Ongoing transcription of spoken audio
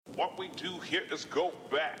What we do here is go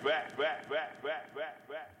back.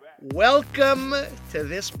 Welcome to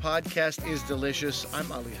This Podcast is Delicious.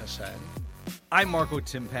 I'm Ali Hassan. I'm Marco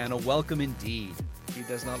Timpano. Welcome indeed. He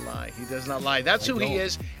does not lie. He does not lie. That's who he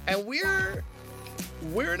is. And we're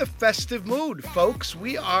in a festive mood, folks.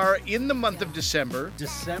 We are in the month of December.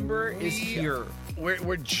 December is here.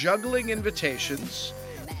 We're juggling invitations.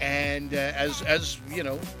 And as you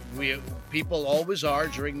know, people always are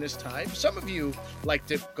during this time. Some of you like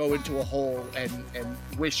to go into a hole and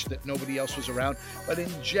wish that nobody else was around. But in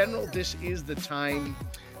general, this is the time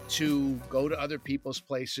to go to other people's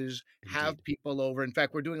places, have people over. In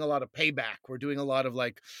fact, we're doing a lot of payback. We're doing a lot of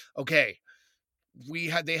okay,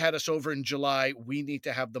 they had us over in July. We need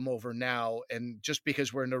to have them over now. And just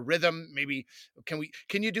because we're in a rhythm, maybe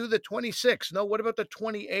can you do the 26th? No, what about the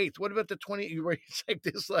 28th? What about the 20?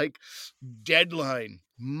 It's like this deadline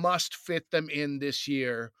must fit them in this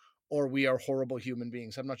year, or we are horrible human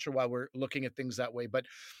beings. I'm not sure why we're looking at things that way, but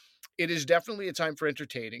it is definitely a time for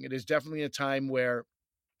entertaining. It is definitely a time where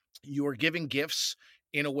you are giving gifts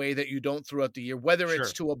in a way that you don't throughout the year, whether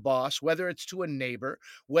it's to a boss, whether it's to a neighbor,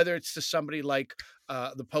 whether it's to somebody like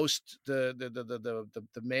the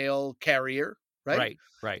mail carrier, right?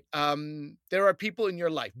 Right. There are people in your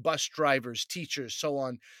life, bus drivers, teachers, so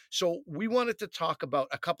on. So we wanted to talk about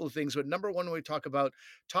a couple of things, but number one, we talk about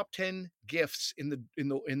top 10 gifts in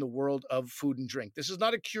the world of food and drink. This is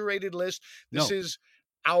not a curated list. This is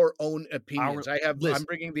our own opinions. I'm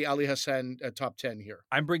bringing the Ali Hassan top 10 here.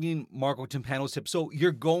 I'm bringing Marco Timpano's tip. So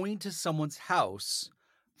you're going to someone's house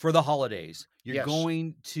for the holidays. You're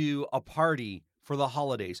going to a party for the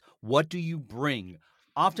holidays. What do you bring?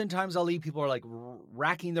 Oftentimes, Ali, people are like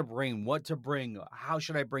racking their brain, what to bring. How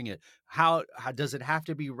should I bring it? How does it have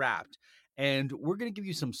to be wrapped? And we're going to give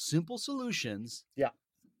you some simple solutions. Yeah.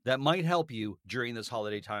 That might help you during this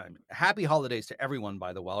holiday time. Happy holidays to everyone,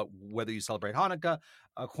 by the way, whether you celebrate Hanukkah,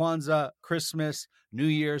 Kwanzaa, Christmas, New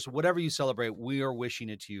Year's, whatever you celebrate, we are wishing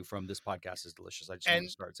it to you from This Podcast is Delicious. I just want to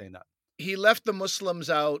start saying that. He left the Muslims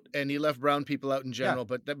out and he left brown people out in general,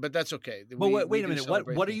 but that's okay. But wait a minute.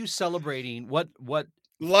 What are you celebrating? What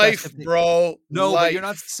life, bro? No, life. But you're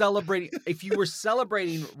not celebrating. If you were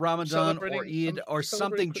celebrating Ramadan or Eid or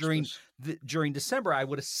something during December, I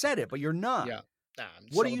would have said it, but you're not. Yeah.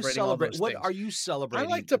 What are you celebrating? What are you celebrating?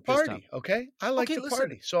 I like to party, okay? I like to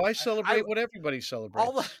party. So I celebrate what everybody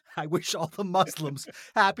celebrates. I wish all the Muslims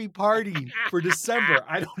happy partying for December.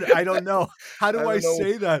 I don't know. How do I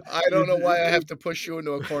say that? I don't know why I have to push you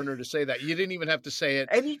into a corner to say that. You didn't even have to say it.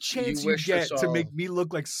 Any chance you get to make me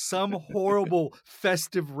look like some horrible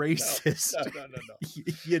festive racist?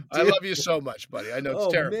 No. I love you so much, buddy. I know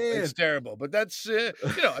it's terrible. Man. It's terrible. But that's,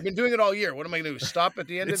 I've been doing it all year. What am I going to do? Stop at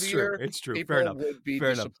the end of the year? It's true. People fair enough. Would be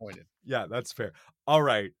fair disappointed. Enough. Yeah, that's fair. All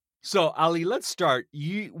right. So, Ali, let's start.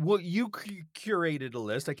 You curated a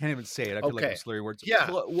list. I can't even say it. I feel like I'm slurring words. Yeah.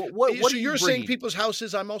 What so you're saying people's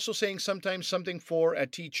houses. I'm also saying sometimes something for a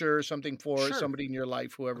teacher, something for somebody in your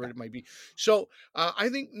life, whoever it might be. So I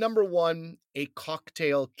think number one, a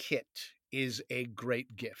cocktail kit is a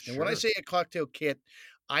great gift. And when I say a cocktail kit,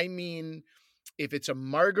 I mean if it's a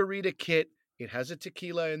margarita kit, it has a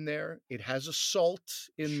tequila in there. It has a salt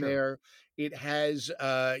in there. It has,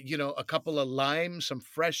 a couple of limes, some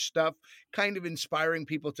fresh stuff, kind of inspiring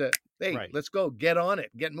people to, hey, let's go, get on it,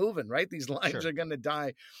 get moving, right? These limes are going to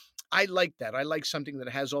die. I like that. I like something that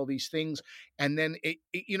has all these things. And then,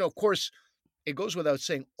 of course, it goes without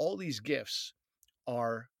saying, all these gifts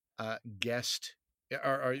are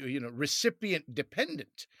recipient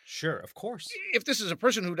dependent. Sure, of course. If this is a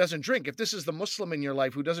person who doesn't drink, if this is the Muslim in your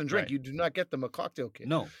life who doesn't drink, you do not get them a cocktail kit.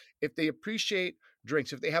 No. If they appreciate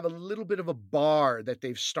drinks, if they have a little bit of a bar that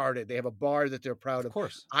they've started, they have a bar that they're proud of. Of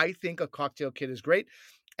course. I think a cocktail kit is great.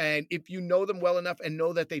 And if you know them well enough and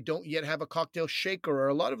know that they don't yet have a cocktail shaker or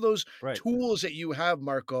a lot of those tools that you have,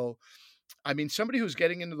 Marco, I mean, somebody who's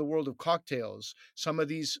getting into the world of cocktails, some of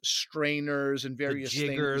these strainers and various the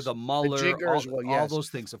jigger, things. The muller, the jiggers, all those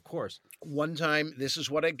things, of course. One time, this is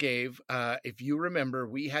what I gave. If you remember,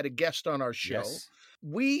 we had a guest on our show. Yes.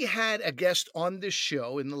 We had a guest on this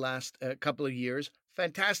show in the last couple of years.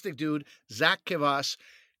 Fantastic dude, Zach Kivas.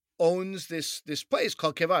 Owns this place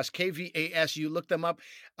called Kivas, Kvas. You look them up.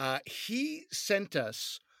 He sent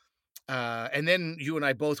us And then you and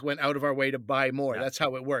I both went out of our way to buy more. Yeah. That's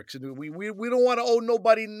how it works. And we don't want to owe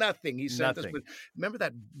nobody nothing. He sent us. Nothing. But remember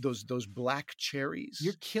that those black cherries?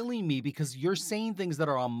 You're killing me because you're saying things that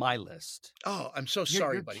are on my list. Oh, I'm so You're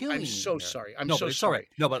sorry, buddy. killing I'm me so here. sorry. I'm No, so but it's all sorry. right.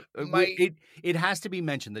 No, but My- it has to be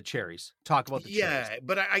mentioned. The cherries. Talk about the cherries. Yeah,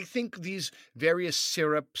 but I think these various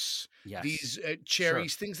syrups, Yes. these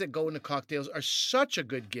cherries, things that go into cocktails are such a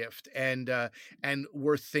good gift and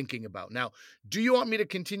worth thinking about. Now, do you want me to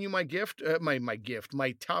continue my gift,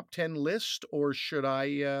 my top 10 list, or should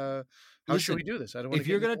I? How should Listen, we do this? I don't. If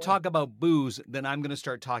you're going to talk about booze, then I'm going to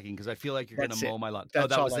start talking because I feel like you're going That's to it. mow my lawn. That's oh,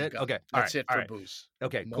 that all was I've it. got. Okay, That's it all for right. booze.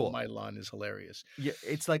 Okay, Mow cool. my lawn is hilarious. Yeah,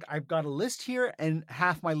 it's like I've got a list here, and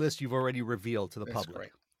half my list you've already revealed to the That's public.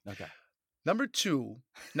 great. Okay. Number 2.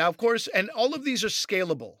 Now, of course, and all of these are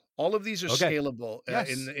scalable. All of these are Okay. scalable Yes.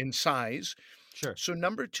 in size. Sure. So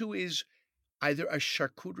number 2 is either a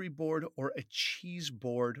charcuterie board or a cheese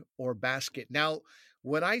board or basket. Now,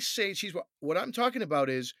 when I say cheese board, what I'm talking about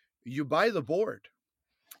is you buy the board.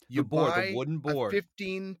 You buy the wooden a board.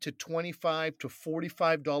 $15 to $25 to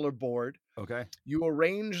 $45 board. Okay. You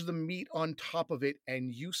arrange the meat on top of it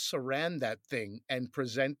and you saran that thing and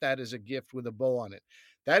present that as a gift with a bow on it.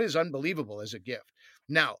 That is unbelievable as a gift.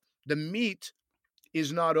 Now, the meat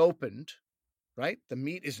is not opened, right? The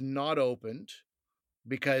meat is not opened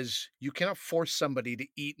because you cannot force somebody to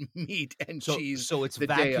eat meat and cheese. So it's the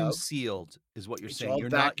day vacuum of. sealed, is what you're It's saying. all You're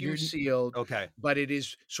vacuum sealed, Okay. but it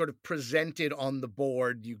is sort of presented on the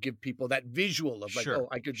board. You give people that visual of like, Sure, oh,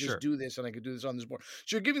 I could just sure. do this and I could do this on this board.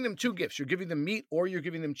 So you're giving them 2 gifts. You're giving them meat or you're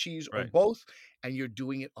giving them cheese or Right. both, and you're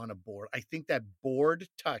doing it on a board. I think that board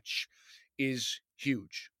touch is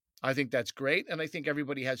huge. I think that's great. And I think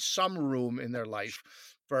everybody has some room in their life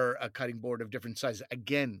for a cutting board of different sizes.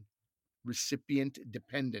 Again, recipient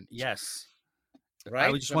dependent. Yes.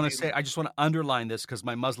 Right? I just want to underline this because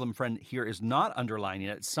my Muslim friend here is not underlining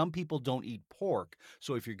it. Some people don't eat pork.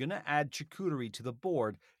 So if you're going to add charcuterie to the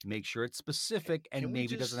board, make sure it's specific and Can we maybe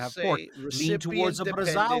just doesn't have pork. say Lean towards a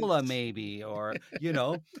recipient brazola dependent? maybe, or,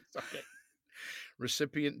 Okay.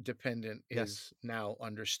 Recipient dependent Yes. is now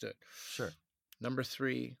understood. Sure. Number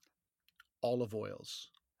 3, olive oils.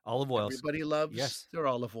 Olive oils. Everybody loves Yes. their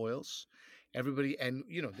olive oils. Everybody, and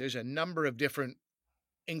there's a number of different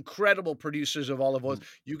incredible producers of olive oils.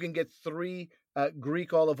 You can get 3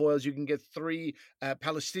 Greek olive oils. You can get 3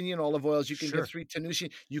 Palestinian olive oils. You can Sure. get 3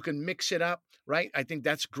 Tunisian. You can mix it up, right? I think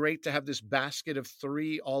that's great to have this basket of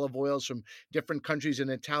 3 olive oils from different countries: an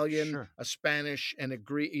Italian, Sure. a Spanish, and a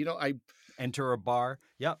Greek. Enter a bar.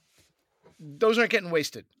 Yep. Those aren't getting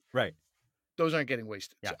wasted. Right. Those aren't getting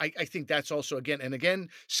wasted. Yeah. So I think that's also, again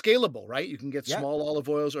scalable, right? You can get Yeah. small olive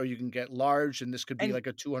oils or you can get large, and this could be And- like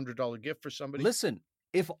a $200 gift for somebody. Listen,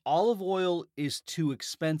 if olive oil is too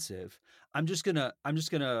expensive, I'm just gonna,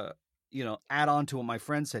 add on to what my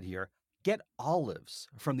friend said here. Get olives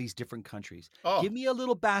from these different countries. Oh, Give me a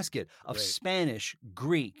little basket of Great. Spanish,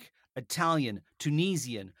 Greek, Italian,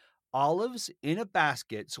 Tunisian olives in a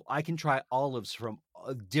basket so I can try olives from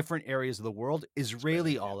different areas of the world.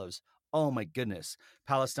 Israeli idea. olives. Oh my goodness.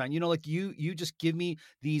 Palestine. You just give me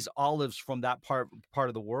these olives from that part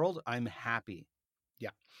of the world. I'm happy.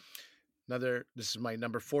 this is my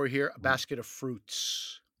number 4 here, a basket of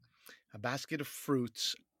fruits. A basket of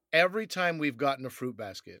fruits. Every time we've gotten a fruit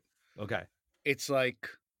basket, Okay. it's like,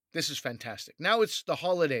 this is fantastic. Now it's the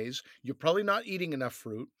holidays. You're probably not eating enough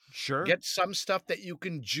fruit. Sure. Get some stuff that you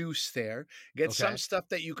can juice there. Get Okay. some stuff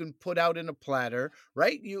that you can put out in a platter,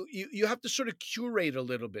 right? You have to sort of curate a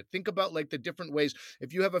little bit. Think about like the different ways.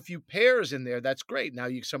 If you have a few pears in there, that's great. Now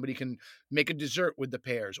somebody can make a dessert with the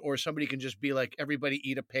pears, or somebody can just be like, everybody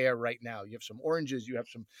eat a pear right now. You have some oranges, you have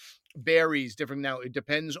some berries, different. Now it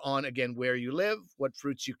depends on, again, where you live, what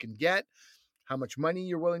fruits you can get, how much money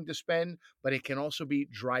you're willing to spend, but it can also be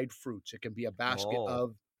dried fruits. It can be a basket Oh.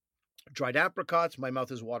 of dried apricots. My mouth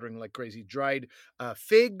is watering like crazy. Dried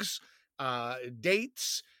figs,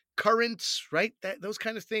 dates, currants, right? Those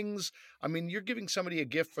kind of things. I mean, you're giving somebody a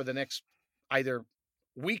gift for the next either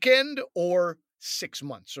weekend or 6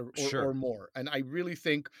 months or Sure. more. And I really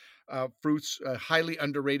think fruits highly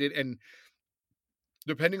underrated. And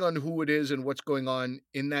depending on who it is and what's going on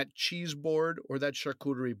in that cheese board or that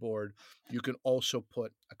charcuterie board, you can also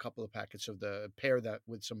put a couple of packets of pair that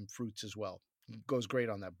with some fruits as well. It goes great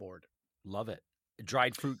on that board. Love it.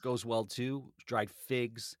 Dried fruit goes well too. Dried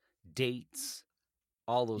figs, dates,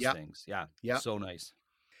 all those Yeah. things. Yeah. Yeah. So nice.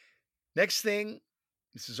 Next thing,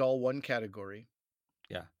 this is all one category.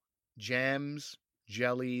 Yeah. Jams,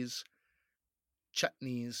 jellies,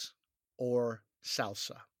 chutneys, or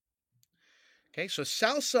salsa. Okay, so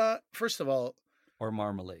salsa, first of all, Or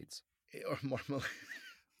marmalades. or marmalade.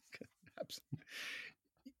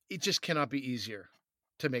 It just cannot be easier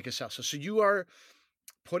to make a salsa. So you are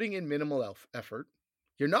putting in minimal effort.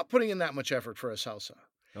 You're not putting in that much effort for a salsa.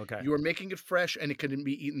 Okay. You are making it fresh, and it can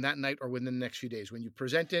be eaten that night or within the next few days. When you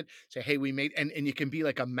present it, say, hey, we made, and you can be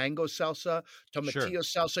like a mango salsa, tomatillo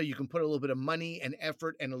salsa. You can put a little bit of money and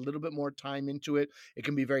effort and a little bit more time into it. It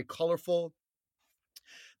can be very colorful.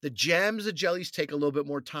 The jams, the jellies take a little bit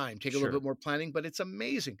more time, take a little bit more planning, but it's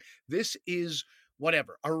amazing. This is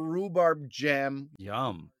whatever, a rhubarb jam.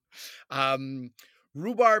 Yum.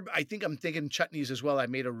 Rhubarb, I think I'm thinking chutneys as well. I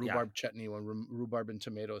made a rhubarb chutney, one rhubarb and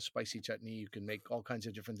tomato, spicy chutney. You can make all kinds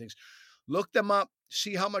of different things. Look them up,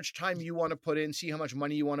 see how much time you want to put in, see how much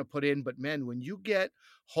money you want to put in. But man, when you get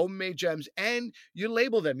homemade jams and you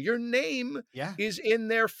label them, your name is in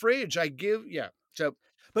their fridge. So,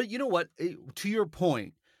 but you know what? To your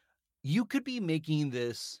point, you could be making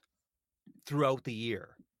this throughout the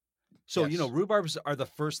year. So, rhubarbs are the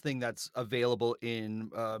first thing that's available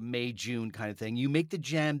in May, June kind of thing. You make the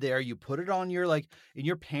jam there, you put it on your, in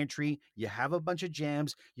your pantry, you have a bunch of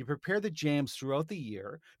jams, you prepare the jams throughout the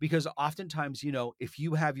year, because oftentimes, if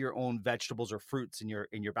you have your own vegetables or fruits in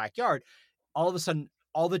your backyard, all of a sudden,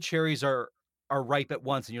 all the cherries are ripe at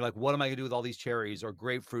once. And you're like, what am I gonna do with all these cherries or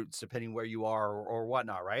grapefruits, depending where you are or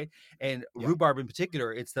whatnot, right? And rhubarb in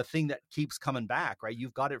particular, it's the thing that keeps coming back, right?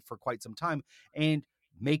 You've got it for quite some time. And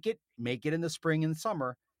make it in the spring and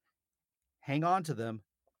summer, hang on to them,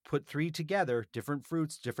 put 3 together, different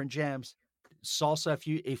fruits, different jams, salsa.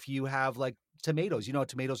 If you have like tomatoes,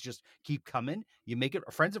 tomatoes just keep coming. You make it.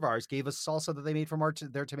 Friends of ours gave us salsa that they made from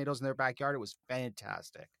their tomatoes in their backyard. It was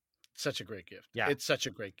fantastic. Such a great gift. Yeah. It's such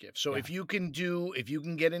a great gift. So if you can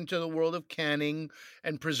get into the world of canning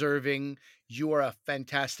and preserving, you are a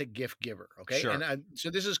fantastic gift giver. Okay. Sure. And so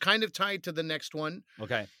this is kind of tied to the next one.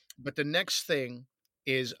 Okay. But the next thing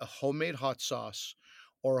is a homemade hot sauce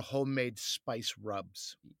or a homemade spice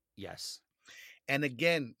rubs. Yes. And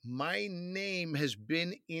again, my name has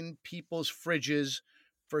been in people's fridges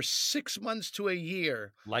for 6 months to a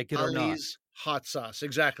year. Like it or not. Ali's hot sauce.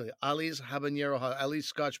 Exactly. Ali's habanero, Ali's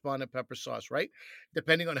Scotch bonnet pepper sauce, right?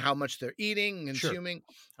 Depending on how much they're eating, consuming.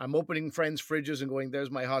 Sure. I'm opening friends' fridges and going, there's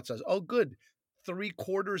my hot sauce. Oh, good.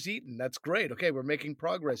 3/4 eaten. That's great. Okay, we're making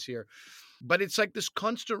progress here. But it's like this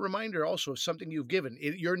constant reminder also of something you've given.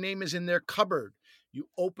 Your name is in their cupboard. You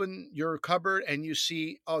open your cupboard and you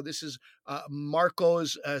see, oh, this is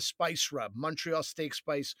Marco's spice rub, Montreal steak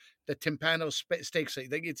spice, the Timpano steak spice.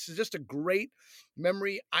 It's just a great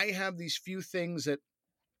memory. I have these few things that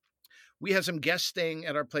we have some guests staying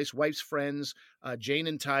at our place, wife's friends, Jane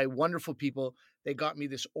and Ty, wonderful people. They got me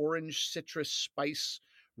this orange citrus spice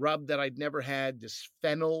rub that I'd never had, this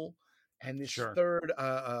fennel, and this third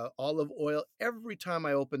olive oil. Every time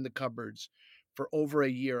I opened the cupboards for over a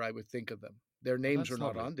year, I would think of them. Their names were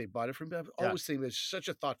not on. They bought it from me. I always think it's such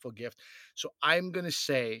a thoughtful gift. So I'm going to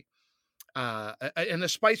say, and a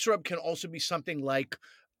spice rub can also be something like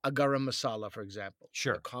a garam masala, for example.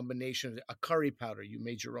 Sure. A combination of a curry powder. You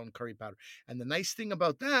made your own curry powder. And the nice thing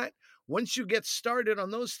about that, once you get started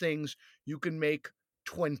on those things, you can make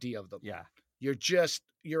 20 of them. Yeah.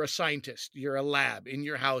 You're a scientist. You're a lab in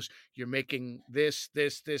your house. You're making this,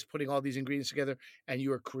 putting all these ingredients together, and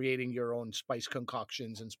you are creating your own spice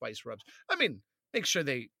concoctions and spice rubs. I mean, make sure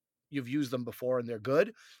you've used them before and they're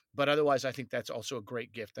good, but otherwise, I think that's also a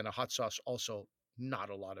great gift. And a hot sauce also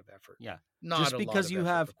not a lot of effort. Yeah, just because you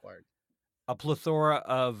have required. A plethora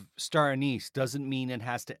of star anise doesn't mean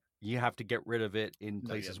you have to get rid of it in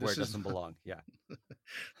places where it doesn't belong. Yeah.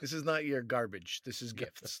 This is not your garbage. This is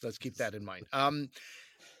gifts. Let's keep that in mind.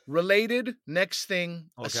 Related, next thing,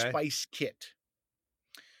 a spice kit.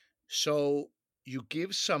 So you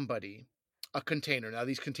give somebody a container. Now,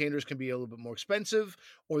 these containers can be a little bit more expensive,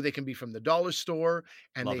 or they can be from the dollar store,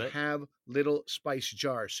 and they have little spice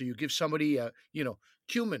jars. So you give somebody,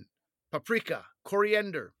 cumin, paprika,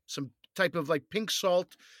 coriander, some type of like pink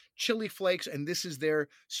salt, chili flakes, and this is their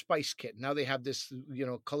spice kit. Now they have this,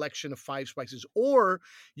 collection of 5 spices, or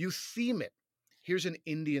you theme it. Here's an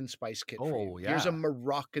Indian spice kit for you. Here's a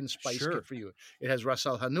Moroccan spice kit for you. It has Ras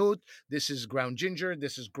Al Hanout. This is ground ginger.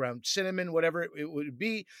 This is ground cinnamon, whatever it would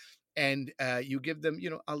be. And you give them,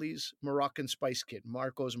 Ali's Moroccan spice kit,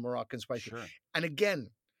 Marco's Moroccan spice kit. And again,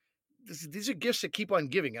 these are gifts that keep on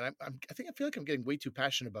giving. And I feel like I'm getting way too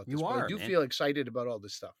passionate about this. I do feel excited about all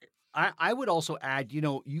this stuff. I would also add,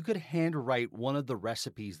 you could handwrite one of the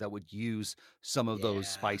recipes that would use some of those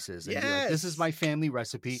spices. And be like, this is my family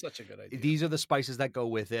recipe. Such a good idea. These are the spices that go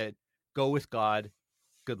with it. Go with God.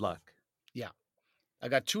 Good luck. Yeah. I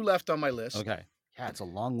got 2 left on my list. Okay. Yeah, it's a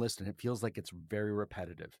long list and it feels like it's very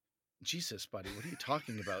repetitive. Jesus, buddy, what are you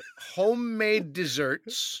talking about? Homemade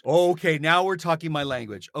desserts. Okay, now we're talking my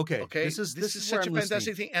language. Okay, Okay, this is this is where such a I'm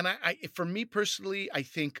fantastic listening. thing, and for me personally, I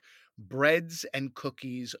think breads and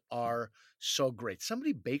cookies are so great.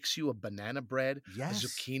 Somebody bakes you a banana bread, a Yes.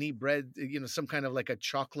 zucchini bread, some kind of like a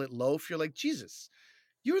chocolate loaf. You're like, Jesus,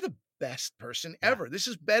 you're the best person Yeah. ever. This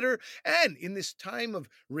is better. And in this time of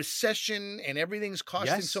recession and everything's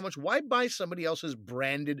costing so Yes. much, why buy somebody else's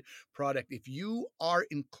branded product? If you are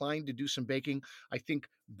inclined to do some baking, I think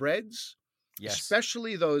breads, Yes.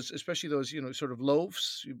 especially those, sort of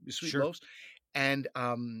loaves, sweet Sure. loaves, and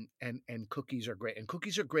cookies are great. And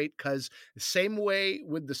cookies are great because the same way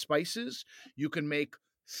with the spices, you can make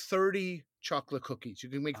 30 chocolate cookies. You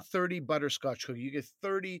can make 30 butterscotch cookies. You get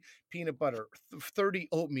 30 peanut butter, 30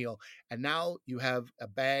 oatmeal. And now you have a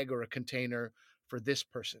bag or a container for this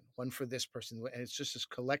person, one for this person. And it's just this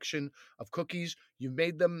collection of cookies. You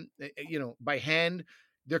made them, by hand.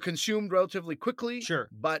 They're consumed relatively quickly. Sure.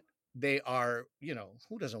 But they are,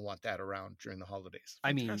 who doesn't want that around during the holidays?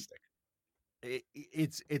 Fantastic.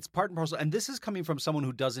 It's part and parcel, and this is coming from someone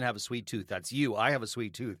who doesn't have a sweet tooth. That's you. I have a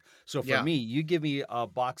sweet tooth, so for me, you give me a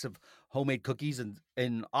box of homemade cookies,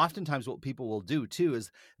 and oftentimes what people will do too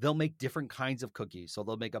is they'll make different kinds of cookies. So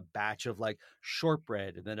they'll make a batch of like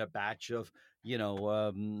shortbread, and then a batch of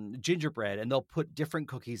gingerbread, and they'll put different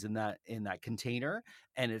cookies in that container,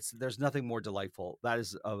 and there's nothing more delightful. That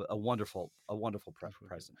is a wonderful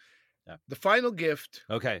present. Yeah. The final gift,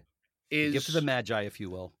 okay, is gift to the Magi, if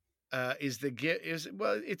you will. It's the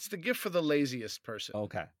gift for the laziest person.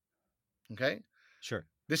 Okay. Sure.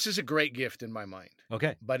 This is a great gift in my mind.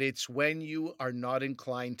 Okay. But it's when you are not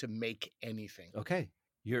inclined to make anything. Okay.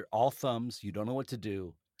 You're all thumbs. You don't know what to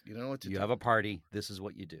do. You don't know what to do. You have a party. This is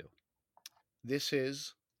what you do. This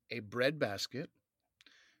is a bread basket,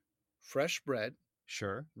 fresh bread.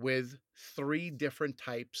 Sure. With 3 different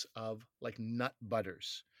types of like nut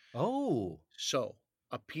butters. Oh. So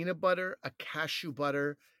a peanut butter, a cashew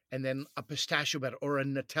butter, and then a pistachio butter or a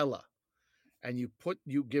Nutella. And you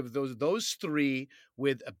give those 3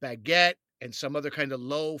 with a baguette and some other kind of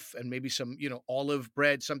loaf and maybe some, olive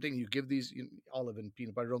bread, something. You give these, olive and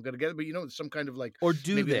peanut butter don't go together, but some kind of like, or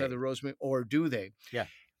do maybe they? Another rosemary, or do they? Yeah.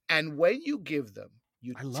 And when you give them,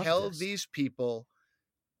 you tell these people,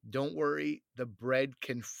 don't worry, the bread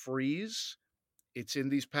can freeze. It's in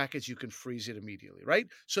these packets. You can freeze it immediately, right?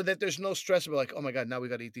 So that there's no stress about like, oh my God, now we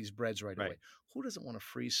got to eat these breads right away. Who doesn't want to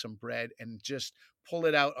freeze some bread and just pull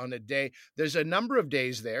it out on a day? There's a number of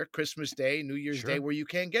days there, Christmas Day, New Year's Day, where you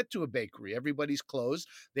can't get to a bakery. Everybody's closed.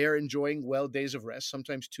 They're enjoying days of rest,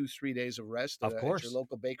 sometimes 2-3 days of rest of course. at your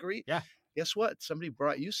local bakery. Yeah. Guess what? Somebody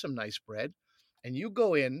brought you some nice bread, and you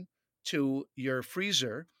go in to your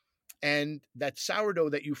freezer, and that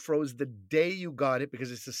sourdough that you froze the day you got it, because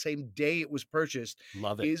it's the same day it was purchased,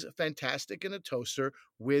 is fantastic in a toaster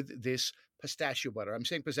with this pistachio butter. I'm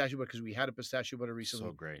saying pistachio butter because we had a pistachio butter recently.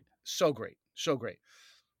 So great. So great. So great.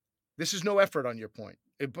 This is no effort on your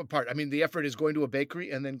part. I mean, the effort is going to a bakery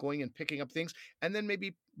and then going and picking up things and then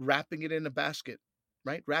maybe wrapping it in a basket,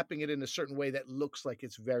 right? Wrapping it in a certain way that looks like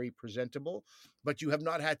it's very presentable, but you have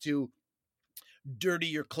not had to dirty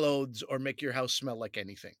your clothes or make your house smell like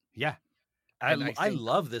anything. Yeah. I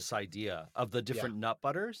love this idea of the different nut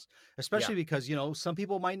butters, especially because, some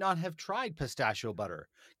people might not have tried pistachio butter,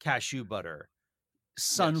 cashew butter,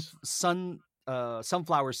 sunflower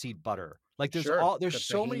seed butter. Like there's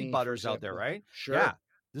so many butters out there, right? Sure. Yeah.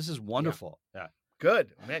 This is wonderful. Yeah.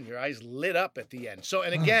 Good. Man, your eyes lit up at the end. So,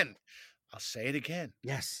 and again, I'll say it again.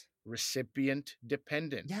 Yes. Recipient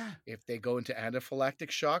dependent. Yeah. If they go into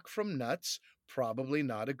anaphylactic shock from nuts, probably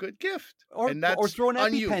not a good gift. Or throw an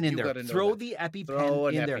EpiPen in there. Throw the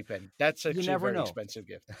EpiPen in there. That's actually a very expensive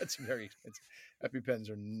gift. That's very expensive. EpiPens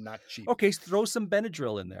are not cheap. Okay, so throw some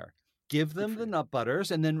Benadryl in there. Give them the nut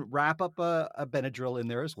butters and then wrap up a Benadryl in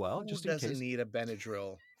there as well. Just in case. Doesn't need a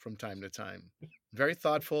Benadryl from time to time. Very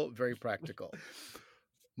thoughtful, very practical.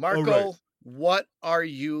 Marco, what are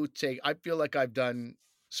you taking? I feel like I've done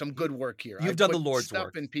some good work here. You've done the Lord's work.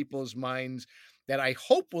 Stuff in people's minds that I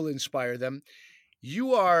hope will inspire them.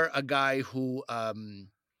 You are a guy who,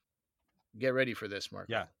 get ready for this, Marco.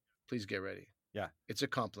 Yeah. Please get ready. Yeah. It's a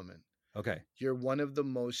compliment. Okay. You're one of the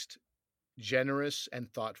most generous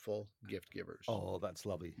and thoughtful gift givers. Oh, that's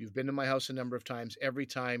lovely. You've been to my house a number of times. Every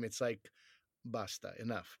time it's like, basta,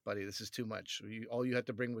 enough, buddy. This is too much. All you had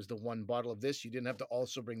to bring was the one bottle of this. You didn't have to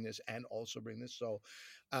also bring this and also bring this. So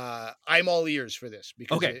I'm all ears for this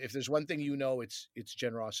because if there's one thing it's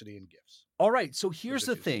generosity and gifts. All right. So here's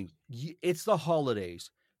the thing. It's the holidays.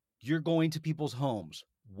 You're going to people's homes.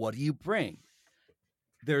 What do you bring?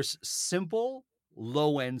 There's simple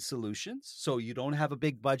low-end solutions. So you don't have a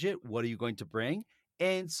big budget. What are you going to bring?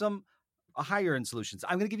 And some higher-end solutions.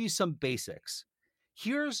 I'm going to give you some basics.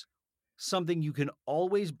 Here's something you can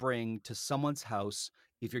always bring to someone's house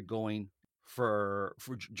if you're going for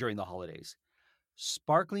during the holidays.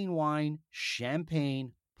 Sparkling wine,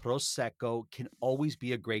 champagne, prosecco can always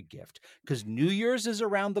be a great gift because New Year's is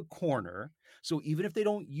around the corner. So even if they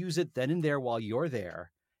don't use it then and there while you're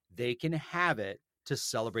there, they can have it to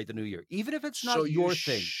celebrate the new year, even if it's not So your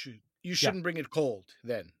thing. You shouldn't bring it cold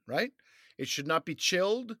then, right? It should not be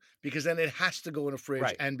chilled because then it has to go in a fridge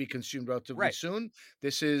Right. and be consumed relatively Right. soon.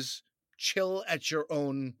 This is chill at your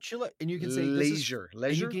own Chill it, and you can say leisure. and you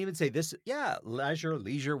Leisure? can even say this, yeah,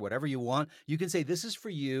 leisure, whatever you want. You can say this is for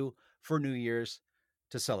you for New Year's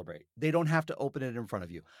to celebrate. They don't have to open it in front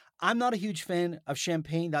of you. I'm not a huge fan of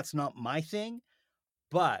champagne. That's not my thing,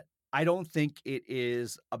 but I don't think it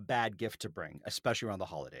is a bad gift to bring, especially around the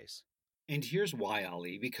holidays. And here's why,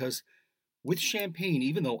 Ali, because with champagne,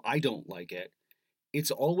 even though I don't like it,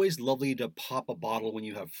 it's always lovely to pop a bottle when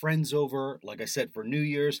you have friends over, like I said, for New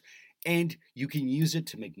Year's, and you can use it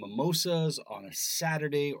to make mimosas on a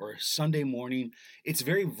Saturday or a Sunday morning. It's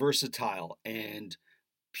very versatile, and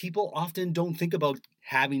people often don't think about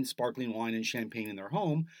having sparkling wine and champagne in their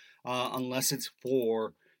home unless it's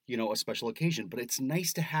for, a special occasion. But it's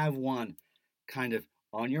nice to have one kind of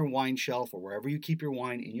on your wine shelf or wherever you keep your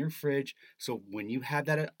wine in your fridge. So when you have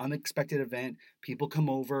that unexpected event, people come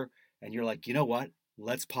over and you're like, you know what?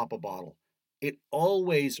 Let's pop a bottle. It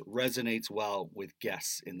always resonates well with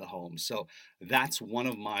guests in the home. So that's one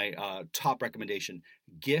of my top recommendation.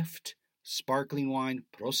 Gift sparkling wine,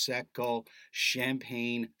 prosecco,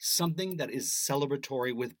 champagne, something that is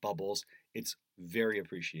celebratory with bubbles. It's very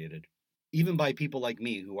appreciated, even by people like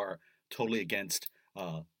me who are totally against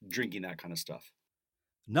drinking that kind of stuff.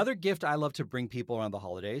 Another gift I love to bring people around the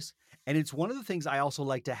holidays, and it's one of the things I also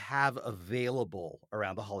like to have available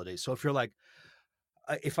around the holidays. So if you're like,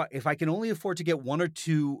 if I can only afford to get one or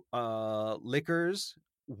two liquors,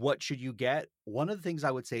 what should you get? One of the things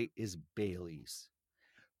I would say is Bailey's.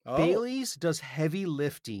 Oh, Bailey's does heavy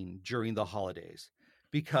lifting during the holidays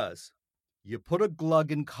because you put a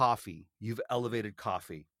glug in coffee, you've elevated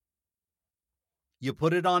coffee. You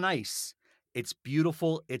put it on ice. It's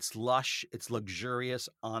beautiful, it's lush, it's luxurious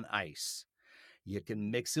on ice. You can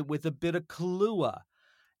mix it with a bit of Kahlua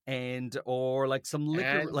or like some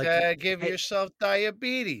liquor, and give yourself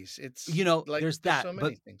diabetes. It's like there's that. so But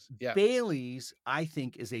many things. Yeah. Bailey's, I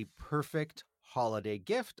think, is a perfect holiday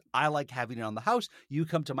gift. I like having it on the house. You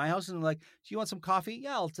come to my house and like, do you want some coffee?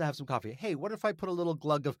 Yeah, I'll have some coffee. Hey, what if I put a little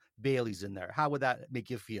glug of Bailey's in there? How would that make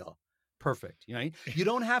you feel? Perfect. You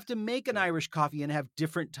don't have to make an Irish coffee and have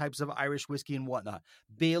different types of Irish whiskey and whatnot.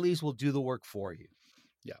 Bailey's will do the work for you.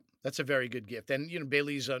 Yeah, that's a very good gift. And,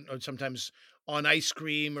 Bailey's sometimes on ice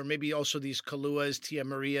cream or maybe also these Kahluas, Tia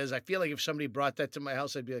Marias. I feel like if somebody brought that to my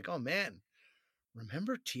house, I'd be like, oh, man,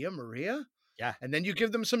 remember Tia Maria? Yeah. And then you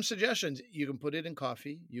give them some suggestions. You can put it in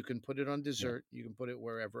coffee. You can put it on dessert. You can put it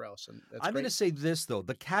wherever else. And that's I'm going to say this, though.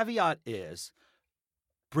 The caveat is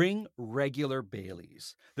bring regular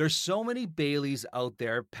Baileys. There's so many Baileys out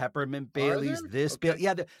there, peppermint Baileys, this Okay. Bailey.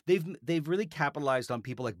 Yeah, they've really capitalized on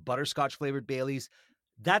people like butterscotch flavored Baileys.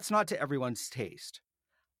 That's not to everyone's taste.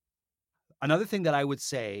 Another thing that I would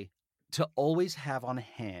say to always have on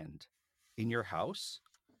hand in your house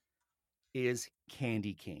is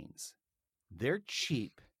candy canes. They're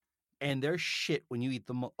cheap and they're shit when you eat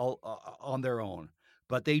them on their own,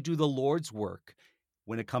 but they do the Lord's work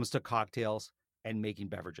when it comes to cocktails and making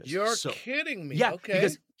beverages. You're kidding me. Yeah, Okay.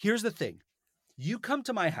 because here's the thing. You come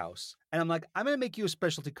to my house and I'm like, I'm going to make you a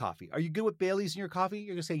specialty coffee. Are you good with Bailey's in your coffee?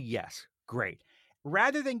 You're going to say, yes. Great.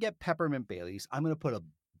 Rather than get peppermint Bailey's, I'm going to put a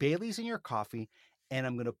Bailey's in your coffee and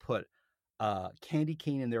I'm going to put candy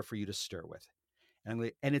cane in there for you to stir with.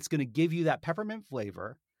 And it's going to give you that peppermint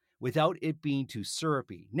flavor without it being too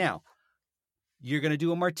syrupy. Now, you're going to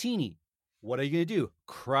do a martini. What are you going to do?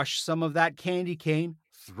 Crush some of that candy cane,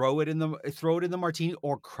 throw it in the martini,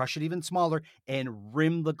 or crush it even smaller and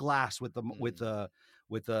rim the glass with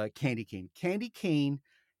the candy cane. Candy cane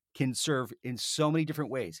can serve in so many different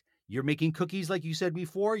ways. You're making cookies, like you said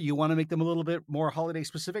before. You want to make them a little bit more holiday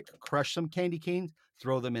specific. Crush some candy canes,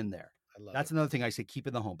 throw them in there. That's another thing I say, keep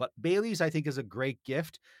in the home. But Bailey's, I think, is a great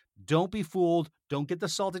gift. Don't be fooled. Don't get the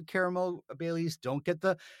salted caramel Bailey's. Don't get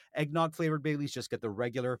the eggnog flavored Bailey's. Just get the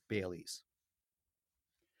regular Bailey's.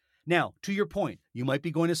 Now, to your point, you might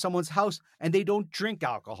be going to someone's house and they don't drink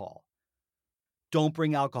alcohol. Don't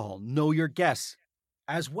bring alcohol. Know your guests.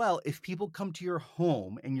 As well, if people come to your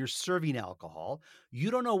home and you're serving alcohol,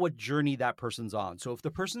 you don't know what journey that person's on. So if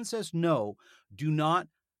the person says no, do not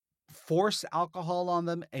force alcohol on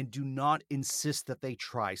them and do not insist that they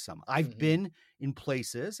try some. I've been in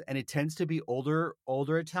places, and it tends to be older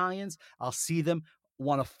Italians. I'll see them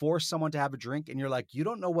want to force someone to have a drink, and you're like, you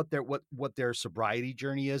don't know what their sobriety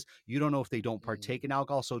journey is. You don't know if they don't partake in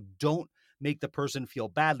alcohol, so don't make the person feel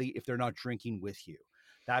badly if they're not drinking with you.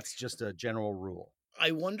 That's just a general rule.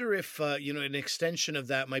 I wonder if an extension of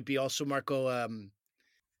that might be also, Marco,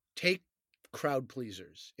 take crowd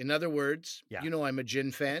pleasers. In other words, I'm a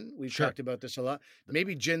gin fan. We've talked about this a lot.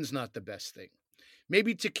 Maybe gin's not the best thing.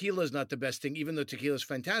 Maybe tequila's not the best thing, even though tequila's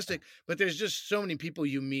fantastic. But there's just so many people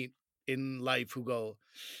you meet in life who go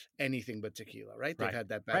anything but tequila, right? They've had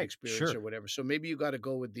that bad experience or whatever. So maybe you got to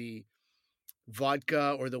go with the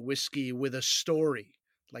vodka or the whiskey with a story,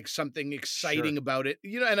 like something exciting about it.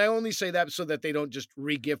 And I only say that so that they don't just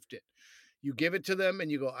re-gift it. You give it to them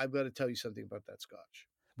and you go, I've got to tell you something about that scotch.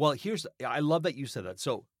 Well, I love that you said that.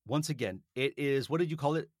 So once again, it is, what did you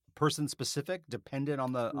call it? Person specific, dependent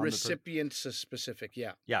on the recipient specific.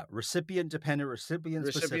 Yeah. Yeah. Recipient dependent, recipient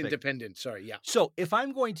dependent. Sorry. Yeah. So if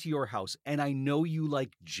I'm going to your house and I know you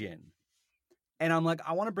like gin and I'm like,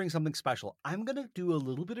 I want to bring something special, I'm going to do a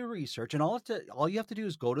little bit of research, and all you have to do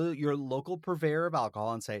is go to your local purveyor of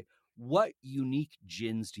alcohol and say, what unique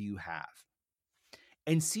gins do you have?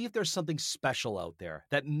 And see if there's something special out there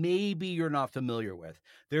that maybe you're not familiar with.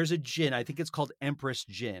 There's a gin, I think it's called Empress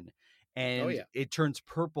Gin. And it turns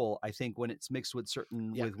purple, I think, when it's mixed with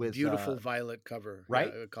certain with beautiful violet cover,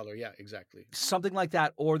 right? Color, yeah, exactly. Something like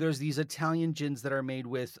that. Or there's these Italian gins that are made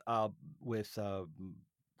with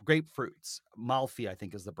grapefruits. Malfi, I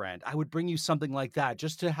think, is the brand. I would bring you something like that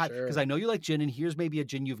just to have, because I know you like gin, and here's maybe a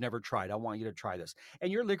gin you've never tried. I want you to try this.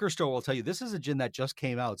 And your liquor store will tell you this is a gin that just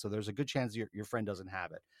came out, so there's a good chance your friend doesn't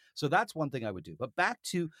have it. So that's one thing I would do. But back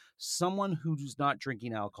to someone who's not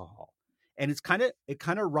drinking alcohol, and it kind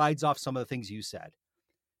of rides off some of the things you said.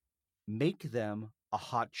 Make them a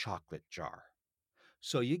hot chocolate jar.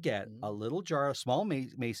 So you get a little jar, a small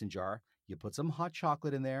mason jar. You put some hot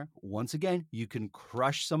chocolate in there. Once again, you can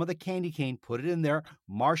crush some of the candy cane, put it in there,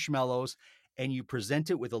 marshmallows, and you present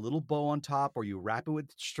it with a little bow on top, or you wrap it with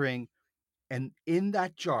string. And in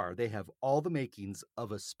that jar, they have all the makings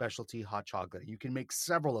of a specialty hot chocolate. You can make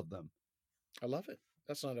several of them. I love it.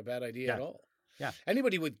 That's not a bad idea at all. Yeah.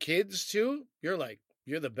 Anybody with kids too, you're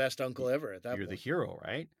the best uncle ever at that point. You're the hero,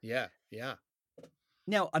 right? Yeah. Yeah.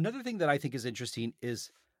 Now, another thing that I think is interesting is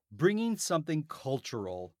bringing something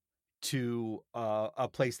cultural to a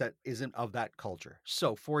place that isn't of that culture.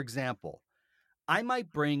 So, for example, I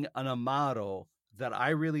might bring an Amaro that I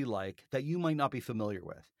really like that you might not be familiar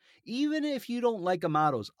with. Even if you don't like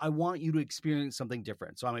Amaros, I want you to experience something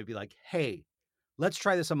different. So I might be like, hey, let's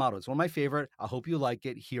try this Amaro. It's one of my favorite. I hope you like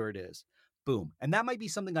it. Here it is. Boom. And that might be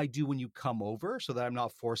something I do when you come over, so that I'm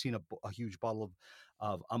not forcing a huge bottle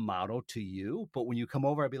of Amaro to you. But when you come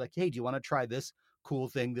over, I'd be like, hey, do you want to try this cool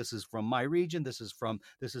thing? This is from my region. This is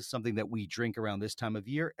something that we drink around this time of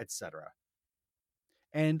year, etc.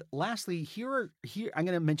 And lastly, here I'm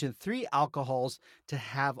going to mention 3 alcohols to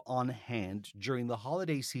have on hand during the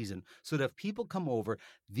holiday season, so that if people come over,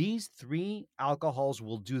 these 3 alcohols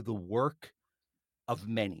will do the work of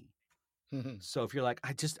many. So if you're like,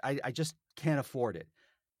 I just can't afford it.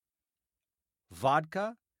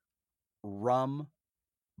 Vodka, rum,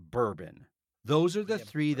 bourbon. Those are the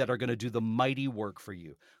 3 that are going to do the mighty work for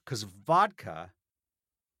you. Because vodka,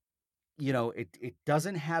 it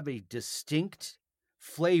doesn't have a distinct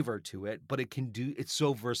flavor to it, but it's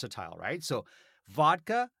so versatile, right? So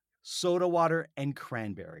vodka, soda water, and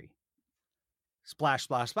cranberry. Splash,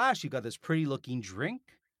 splash, splash. You got this pretty looking drink.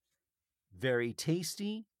 Very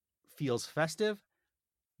tasty. Feels festive.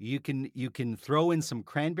 You can throw in some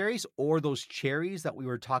cranberries or those cherries that we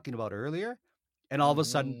were talking about earlier, and all of a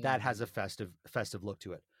sudden that has a festive look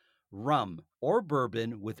to it. Rum or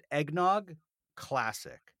bourbon with eggnog,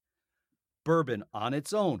 classic. Bourbon on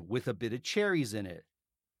its own with a bit of cherries in it.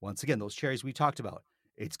 Once again, those cherries we talked about.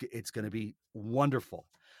 It's going to be wonderful.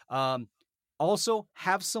 Also,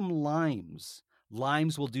 have some limes.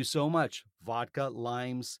 Limes will do so much. Vodka,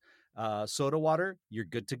 limes, soda water, you're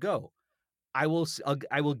good to go. I will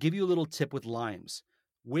give you a little tip with limes.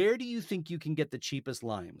 Where do you think you can get the cheapest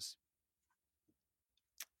limes?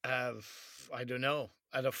 I don't know.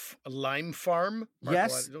 At a lime farm? Marco,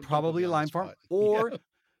 yes, probably a lime farm. Or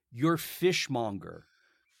your fishmonger.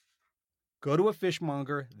 Go to a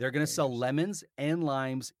fishmonger. They're going to sell lemons and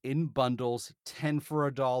limes in bundles, 10 for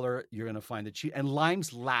 $1. You're going to find the cheap. And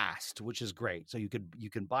limes last, which is great. So you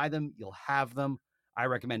can buy them. You'll have them. I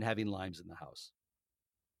recommend having limes in the house.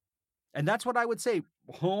 And that's what I would say.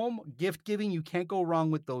 Home gift giving, you can't go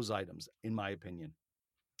wrong with those items, in my opinion.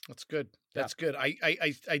 That's good. Yeah. That's good.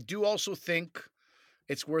 I do also think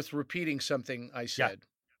it's worth repeating something I said.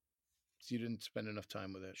 You didn't spend enough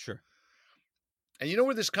time with it. Sure. And you know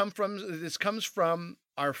where this comes from? This comes from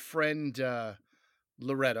our friend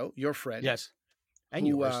Loretto, your friend. Yes. And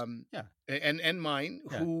who, yours. And mine,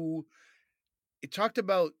 Yeah. who it talked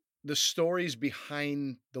about the stories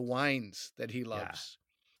behind the wines that he loves.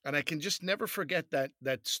 And I can just never forget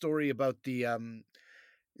that story about the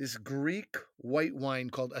this Greek white wine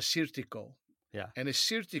called Assyrtiko. Yeah. And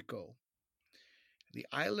Assyrtiko, the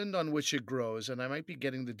island on which it grows, and I might be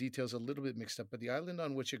getting the details a little bit mixed up, but the island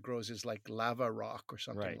on which it grows is like lava rock or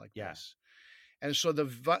something like this. And so the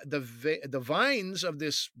vines of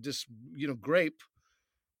this grape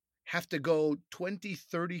have to go 20,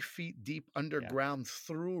 30 feet deep underground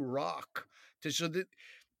through rock. So that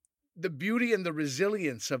the beauty and the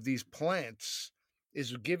resilience of these plants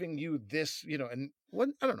is giving you this, and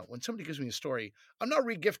I don't know, when somebody gives me a story, I'm not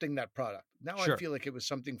regifting that product. Now I feel like it was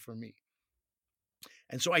something for me.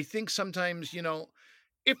 And so I think sometimes,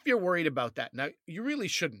 if you're worried about that, now you really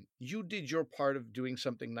shouldn't. You did your part of doing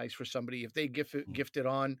something nice for somebody. If they gift it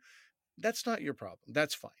on, that's not your problem.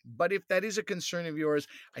 That's fine. But if that is a concern of yours,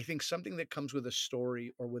 I think something that comes with a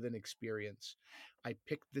story or with an experience. I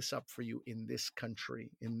picked this up for you in this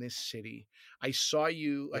country, in this city. I saw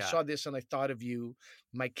you. I saw this and I thought of you.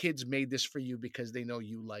 My kids made this for you because they know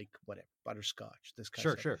you like whatever, butterscotch, this kind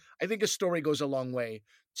of stuff. Sure. I think a story goes a long way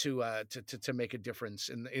to make a difference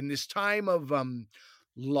in this time of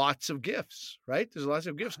lots of gifts, right? There's lots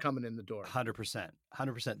of gifts coming in the door. 100%.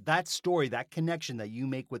 That story, that connection that you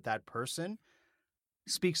make with that person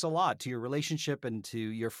speaks a lot to your relationship and to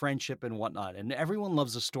your friendship and whatnot. And everyone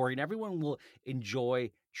loves a story, and everyone will enjoy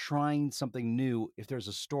trying something new if there's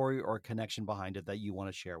a story or a connection behind it that you want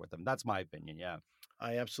to share with them. That's my opinion. Yeah.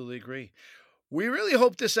 I absolutely agree. We really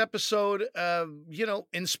hope this episode,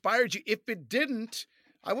 inspired you. If it didn't,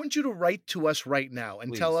 I want you to write to us right now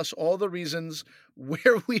and tell us all the reasons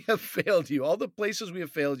where we have failed you, all the places we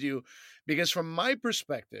have failed you. Because from my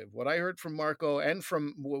perspective, what I heard from Marco and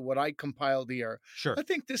from what I compiled here, I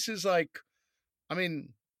think this is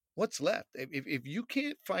what's left? If you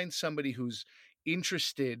can't find somebody who's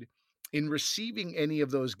interested in receiving any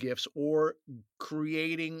of those gifts or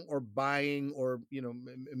creating or buying or,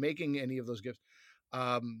 making any of those gifts,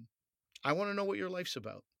 I want to know what your life's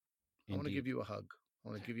about. Indeed. I want to give you a hug. I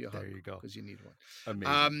want to give you a hug. There you go. Because you need one.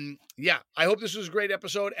 Amazing. I hope this was a great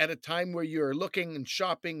episode at a time where you're looking and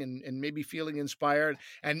shopping and maybe feeling inspired.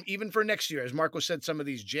 And even for next year, as Marco said, some of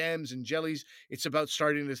these jams and jellies, it's about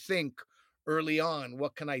starting to think early on,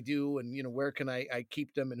 what can I do? And, where can I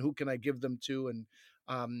keep them and who can I give them to? And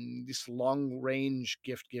this long range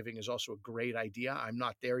gift giving is also a great idea. I'm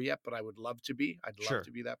not there yet, but I would love to be. I'd love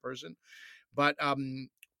to be that person. But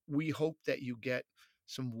we hope that you get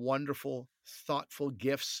some wonderful, thoughtful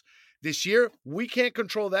gifts this year. We can't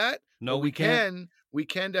control that. No, we can't. We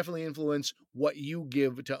can definitely influence what you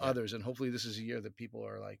give to others. And hopefully this is a year that people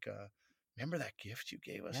are like, remember that gift you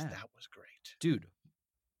gave us? Yeah. That was great. Dude,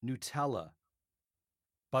 Nutella,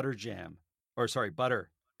 butter,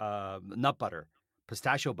 nut butter,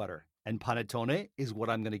 pistachio butter, and panettone is what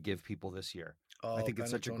I'm going to give people this year. Oh, I think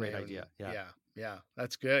it's such a great idea. Yeah.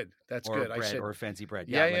 That's good. That's or good. Bread, or fancy bread.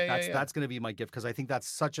 That's going to be my gift because I think that's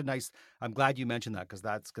such a nice. I'm glad you mentioned that because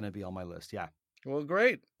that's going to be on my list. Yeah. Well,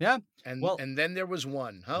 great. Yeah. And then there was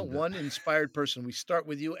one, huh? One inspired person. We start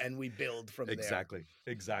with you and we build from there.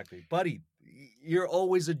 Exactly. Buddy, you're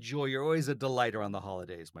always a joy. You're always a delight around the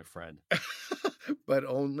holidays, my friend. But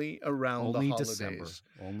only around the holidays. December.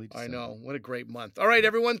 Only December. I know. What a great month. All right,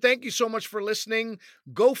 everyone. Thank you so much for listening.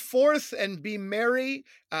 Go forth and be merry.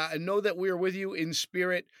 And know that we are with you in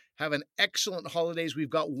spirit. Have an excellent holidays. We've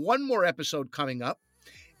got one more episode coming up.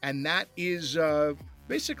 And that is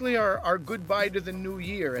basically our goodbye to the new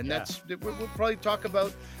year. And we'll probably talk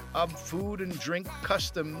about food and drink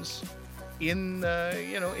customs in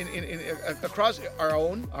across our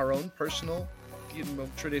own personal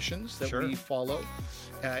traditions that we follow,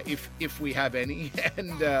 if we have any,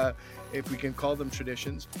 and if we can call them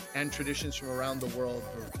traditions, and traditions from around the world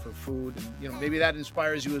for food. And maybe that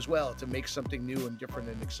inspires you as well to make something new and different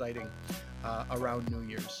and exciting around New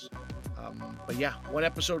Year's. But one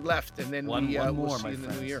episode left, and then we'll see you in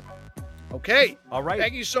the new year. Okay. All right.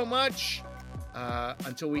 Thank you so much.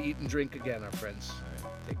 Until we eat and drink again, our friends. All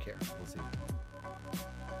right. Take care. We'll see you.